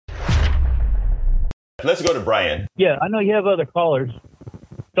Let's go to Brian. Yeah, I know you have other callers,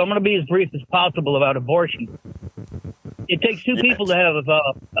 so I'm going to be as brief as possible about abortion. It takes two people to have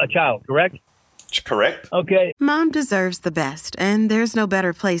a child, correct? Correct. Okay. Mom deserves the best, and there's no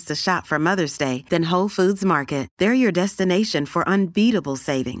better place to shop for Mother's Day than Whole Foods Market. They're your destination for unbeatable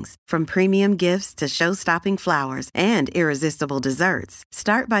savings, from premium gifts to show-stopping flowers and irresistible desserts.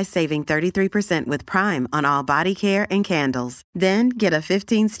 Start by saving 33% with Prime on all body care and candles. Then get a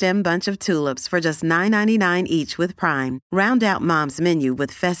 15-stem bunch of tulips for just $9.99 each with Prime. Round out Mom's menu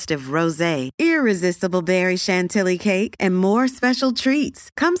with festive rosé, irresistible berry chantilly cake, and more special treats.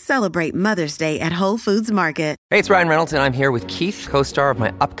 Come celebrate Mother's Day at Whole Foods Market. Hey, it's Ryan Reynolds, and I'm here with Keith, co-star of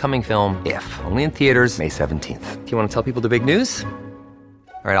my upcoming film, If, only in theaters May 17th. Do you want to tell people the big news?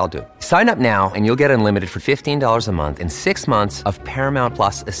 All right, I'll do it. Sign up now and you'll get unlimited for $15 a month and 6 months of Paramount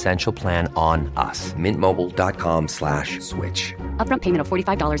Plus Essential Plan on us. MintMobile.com/switch. Upfront payment of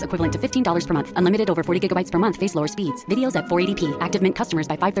 $45 equivalent to $15 per month. Unlimited over 40 gigabytes per month. Face lower speeds. Videos at 480p. Active Mint customers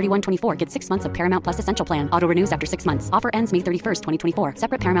by 531.24 get 6 months of Paramount Plus Essential Plan. Auto renews after 6 months. Offer ends May 31st, 2024.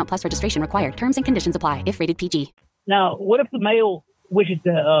 Separate Paramount Plus registration required. Terms and conditions apply if rated PG. Now, what if the male wishes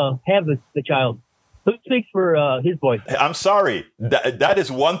to have the child? Who speaks for his voice? I'm sorry. That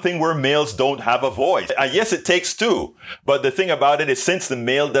is one thing where males don't have a voice. Yes, it takes two. But the thing about it is, since the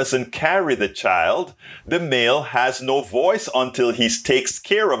male doesn't carry the child, the male has no voice until he takes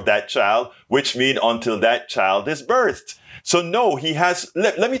care of that child, which means until that child is birthed. So no, he has,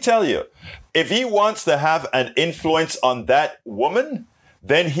 let me tell you, if he wants to have an influence on that woman,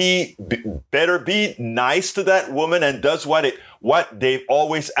 then he better be nice to that woman and does what they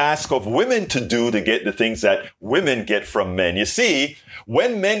always ask of women to do to get the things that women get from men. You see,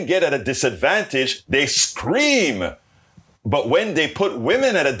 when men get at a disadvantage, they scream. But when they put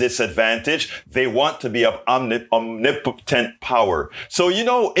women at a disadvantage, they want to be of omnipotent power. So,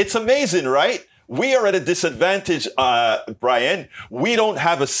 it's amazing, right? We are at a disadvantage, Brian. We don't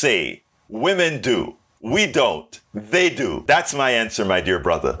have a say. Women do. We don't. They do. That's my answer, my dear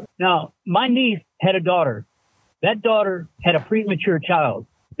brother. Now, my niece had a daughter. That daughter had a premature child.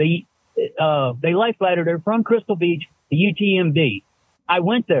 They life flighted her from Crystal Beach to UTMB. I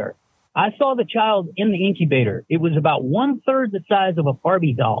went there. I saw the child in the incubator. It was about 1/3 the size of a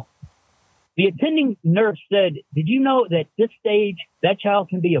Barbie doll. The attending nurse said, "Did you know that at this stage, that child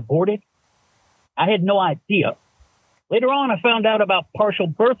can be aborted?" I had no idea. Later on, I found out about partial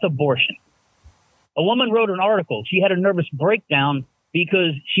birth abortion. A woman wrote an article. She had a nervous breakdown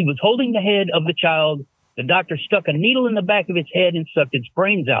because she was holding the head of the child. The doctor stuck a needle in the back of its head and sucked its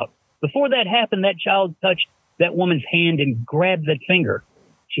brains out. Before that happened, that child touched that woman's hand and grabbed that finger.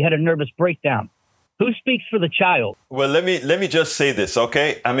 She had a nervous breakdown. Who speaks for the child? Well, let me just say this,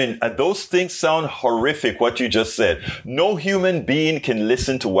 okay? I mean, those things sound horrific, what you just said. No human being can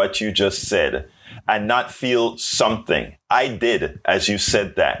listen to what you just said and not feel something. I did, as you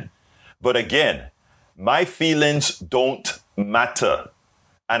said that. But again, my feelings don't matter.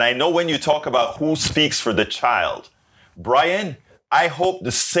 And I know when you talk about who speaks for the child, Brian, I hope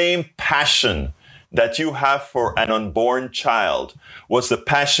the same passion that you have for an unborn child was the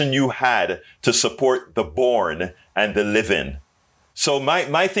passion you had to support the born and the living. So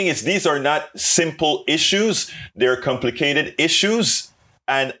my thing is, these are not simple issues. They're complicated issues.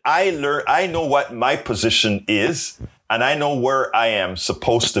 And I know what my position is, and I know where I am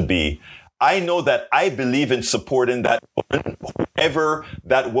supposed to be. I know that I believe in supporting that woman, whoever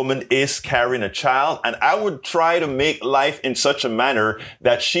that woman is carrying a child. And I would try to make life in such a manner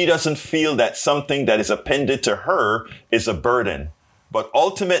that she doesn't feel that something that is appended to her is a burden. But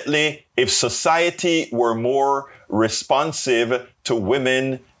ultimately, if society were more responsive to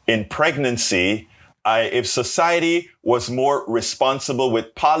women in pregnancy, if society was more responsible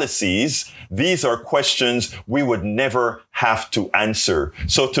with policies, these are questions we would never have to answer.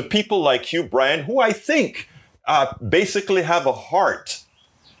 So to people like you, Brian, who I think basically have a heart,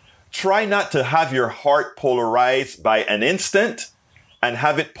 try not to have your heart polarized by an instant and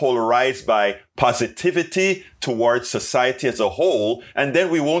have it polarized by positivity towards society as a whole. And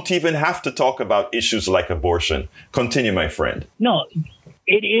then we won't even have to talk about issues like abortion. Continue, my friend. No.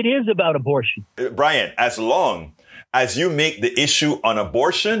 It is about abortion. Brian, as long as you make the issue on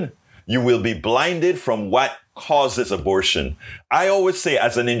abortion, you will be blinded from what causes abortion. I always say,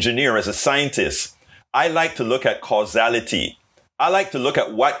 as an engineer, as a scientist, I like to look at causality. I like to look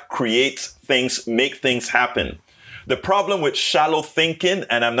at what creates things, make things happen. The problem with shallow thinking,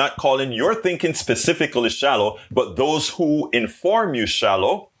 and I'm not calling your thinking specifically shallow, but those who inform you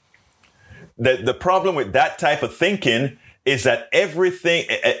shallow, the problem with that type of thinking is that everything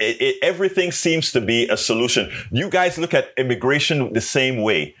seems to be a solution. You guys look at immigration the same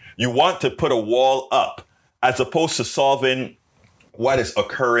way. You want to put a wall up as opposed to solving what is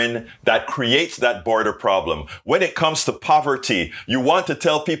occurring that creates that border problem. When it comes to poverty, you want to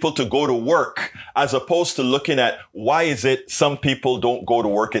tell people to go to work as opposed to looking at why is it some people don't go to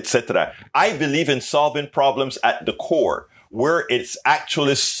work, etc. I believe in solving problems at the core where it's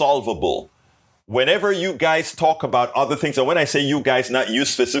actually solvable. Whenever you guys talk about other things, and when I say you guys, not you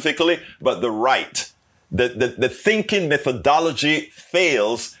specifically, but the right, the thinking methodology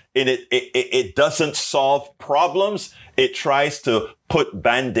fails in it doesn't solve problems. It tries to put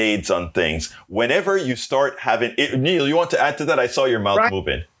band-aids on things. Whenever you start having it, Neil, you want to add to that? I saw your mouth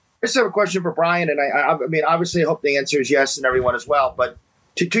moving. I just have a question for Brian, and I mean, obviously, I hope the answer is yes, and everyone as well. But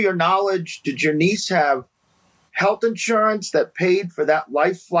to your knowledge, did your niece have health insurance that paid for that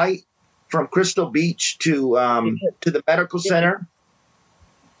life flight from Crystal Beach to the medical center?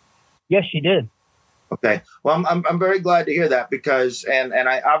 Yes, she did. Okay. Well, I'm very glad to hear that because, and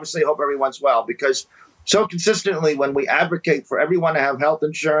I obviously hope everyone's well, because so consistently when we advocate for everyone to have health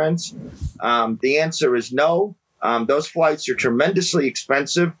insurance, the answer is no. Those flights are tremendously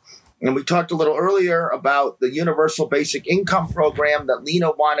expensive. And we talked a little earlier about the universal basic income program that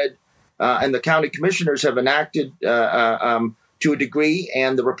Lena wanted and the county commissioners have enacted to a degree.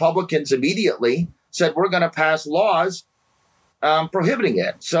 And the Republicans immediately said, we're going to pass laws prohibiting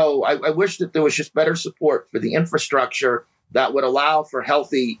it. So I wish that there was just better support for the infrastructure that would allow for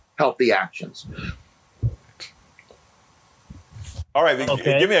healthy actions. All right.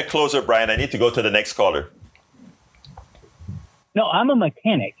 Okay. Give me a closer, Brian. I need to go to the next caller. No, I'm a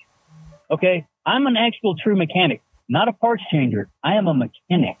mechanic. Okay. I'm an actual true mechanic, not a parts changer. I am a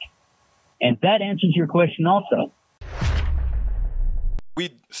mechanic. And that answers your question also.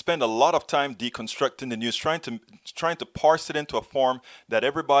 We spend a lot of time deconstructing the news, trying to parse it into a form that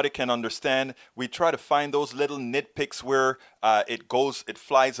everybody can understand. We try to find those little nitpicks where it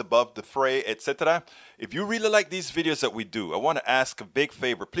flies above the fray, etc. If you really like these videos that we do, I want to ask a big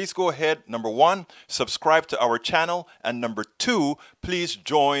favor. Please go ahead. Number 1, subscribe to our channel. And number 2, please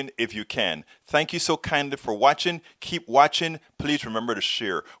join if you can. Thank you so kindly for watching. Keep watching. Please remember to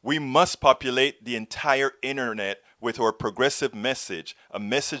share. We must populate the entire internet with our progressive message, a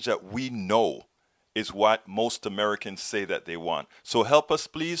message that we know is what most Americans say that they want. So help us,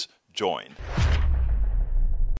 please join.